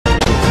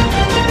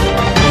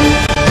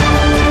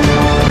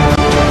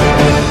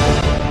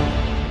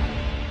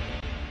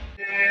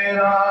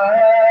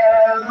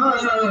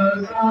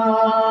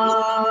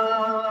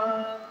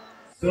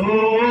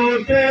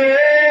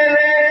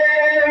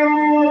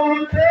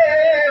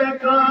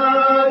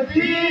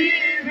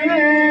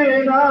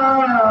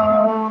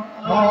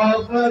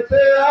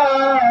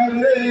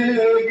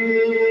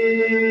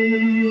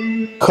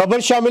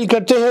खबर शामिल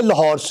करते हैं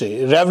लाहौर से।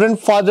 रेवरेंड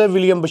फादर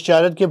विलियम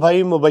बशारत के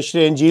भाई मुबशर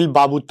इंजील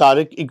बाबू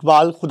तारिक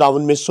इकबाल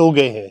खुदावन में सो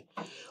गए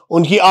हैं।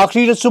 उनकी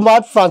आखिरी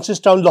रसूमात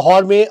फ्रांसिस टाउन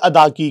लाहौर में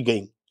अदा की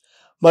गईं।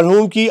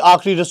 मरहूम की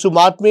आखिरी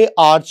रसूमात में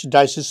आर्च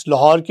डायसिस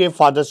लाहौर के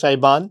फादर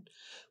साहिबान,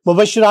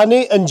 मुबशरान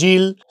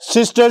इंजील,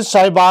 सिस्टर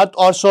साहिबात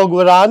और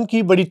सोगवारान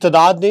की बड़ी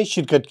तादाद ने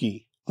शिरकत की।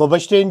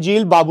 मुबशर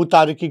इंजील बाबू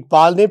तारिक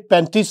इकबाल ने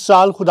 35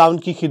 साल खुदावन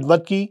की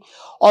खिदमत की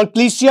और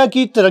कलीसिया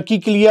की तरक्की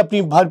के लिए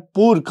अपनी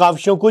भरपूर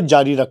काविशों को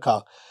जारी रखा।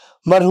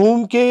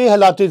 मरहूम के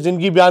हालात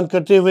ज़िंदगी बयान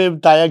करते हुए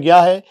बताया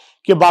गया है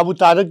कि बाबू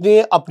तारिक ने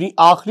अपनी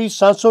आखिरी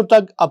सांसों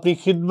तक अपनी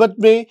खिदमत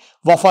में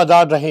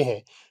वफादार रहे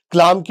हैं।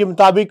 कलाम के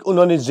मुताबिक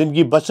उन्होंने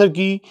ज़िंदगी बसर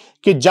की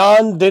कि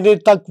जान देने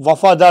तक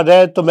वफादार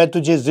रहे तो मैं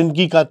तुझे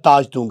ज़िंदगी का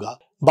ताज दूंगा।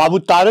 बाबू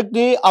तारिक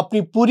ने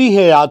अपनी पूरी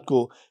हयात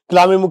को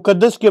कलाम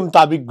मुकद्दस के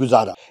मुताबिक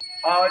गुजारा।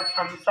 आज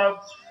हम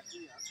सब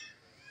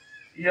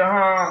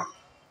यहाँ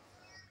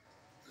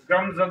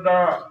गमज़दा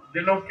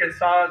दिलों के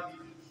साथ,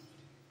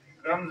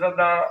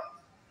 गमज़दा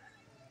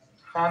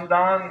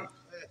खानदान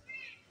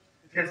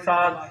के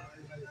साथ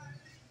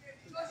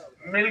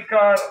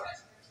मिलकर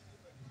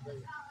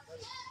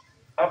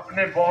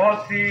अपने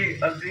बहुत ही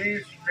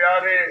अजीज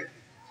प्यारे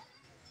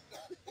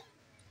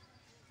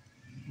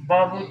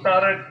बाबू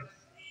तारिक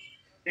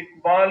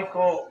इकबाल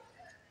को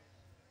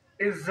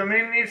इस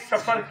जमीनी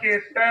सफर के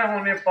तय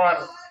होने पर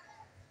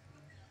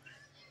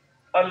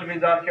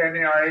अलविदा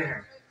कहने आए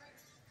हैं।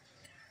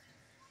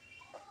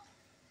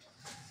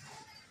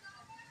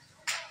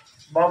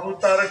 बाबू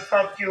तारिक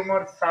साहब की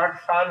उम्र 60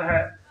 साल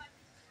है।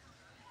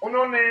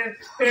 उन्होंने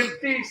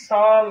 33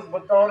 साल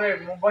बतौर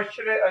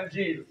Mubashar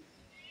अंजील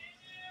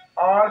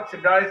arch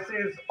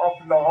diocese of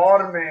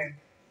Lahore में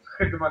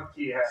खिदमत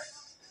की है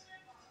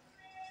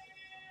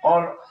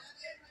और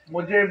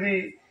मुझे भी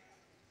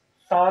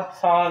 7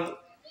 साल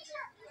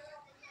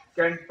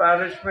कैंट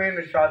पैरिश में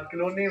निशात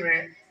कॉलोनी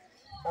में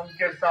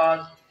उनके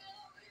साथ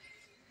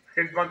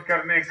खिदमत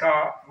करने का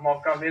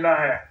मौका मिला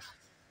है।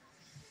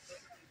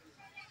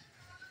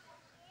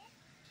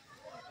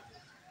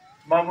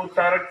 बाबू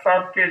तारिक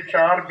साहब के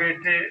 4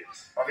 बेटे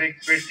और 1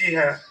 बेटी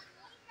है,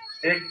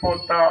 1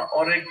 पोता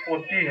और 1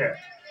 पोती है।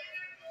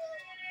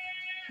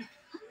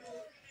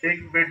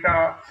 एक बेटा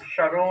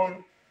शरोन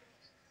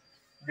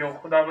जो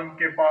खुदावंद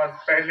के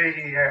पास पहले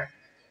ही है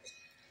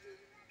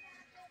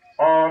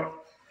और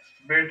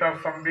बेटा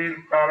संबीर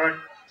तारिक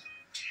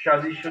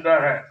शादीशुदा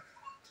है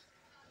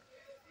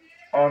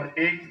और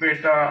 1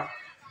 बेटा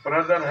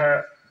ब्रदर है,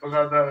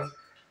 ब्रदर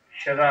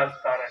शराज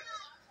तारिक।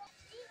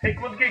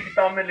 हिकमत की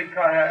किताब में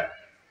लिखा है,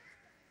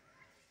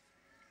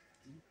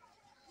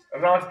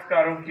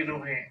 रास्तकारों की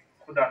रूहें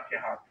खुदा के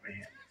हाथ में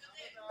है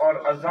और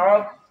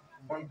अजाब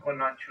उनको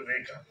ना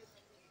छुएगा।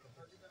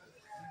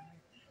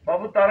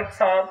 बाबू तारिक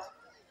साहब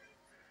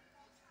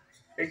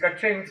एक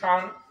अच्छे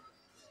इंसान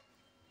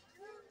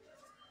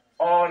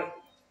और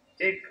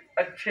एक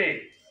अच्छे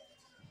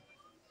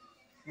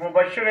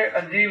मुबशर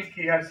अंजील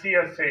की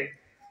हैसियत से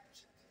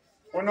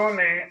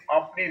उन्होंने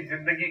अपनी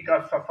जिंदगी का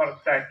सफर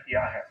तय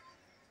किया है।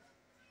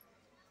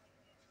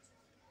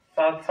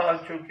 7 साल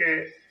चूंकि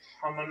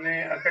हमने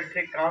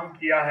इकट्ठे काम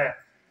किया है।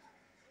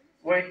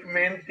 वो एक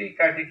मेहनती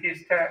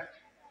कैटेकिस्ट है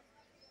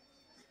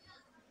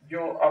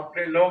जो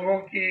अपने लोगों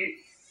की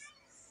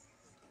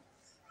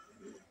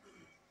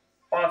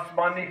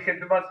पासबानी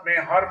खिदमत में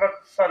हर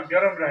वक्त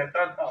सरगर्म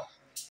रहता था।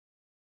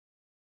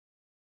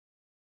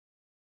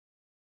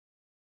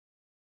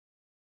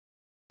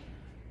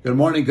 Good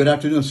morning, good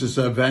afternoon. This is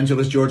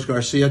Evangelist George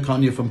Garcia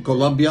calling you from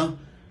Colombia,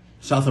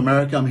 South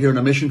America. I'm here on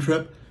a mission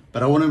trip,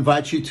 but I want to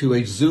invite you to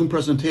a Zoom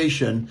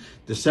presentation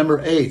December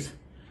 8th.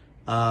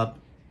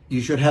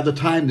 You should have the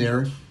time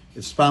there.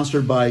 It's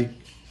sponsored by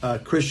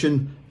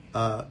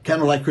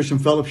Candlelight Christian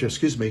Fellowship,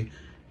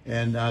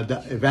 and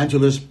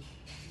Evangelist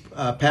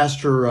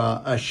Pastor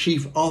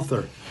Chief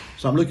Author.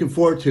 So I'm looking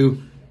forward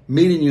to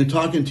meeting you and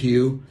talking to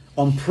you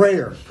on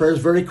prayer. Prayer is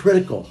very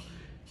critical.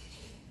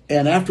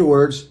 And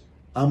afterwards,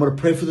 I'm going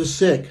to pray for the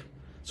sick.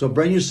 So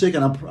bring your sick,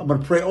 and I'm going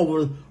to pray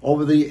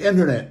over the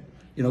internet.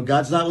 You know,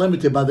 God's not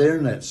limited by the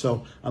internet.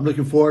 So I'm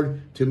looking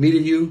forward to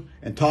meeting you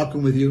and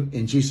talking with you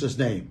in Jesus'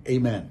 name.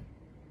 Amen.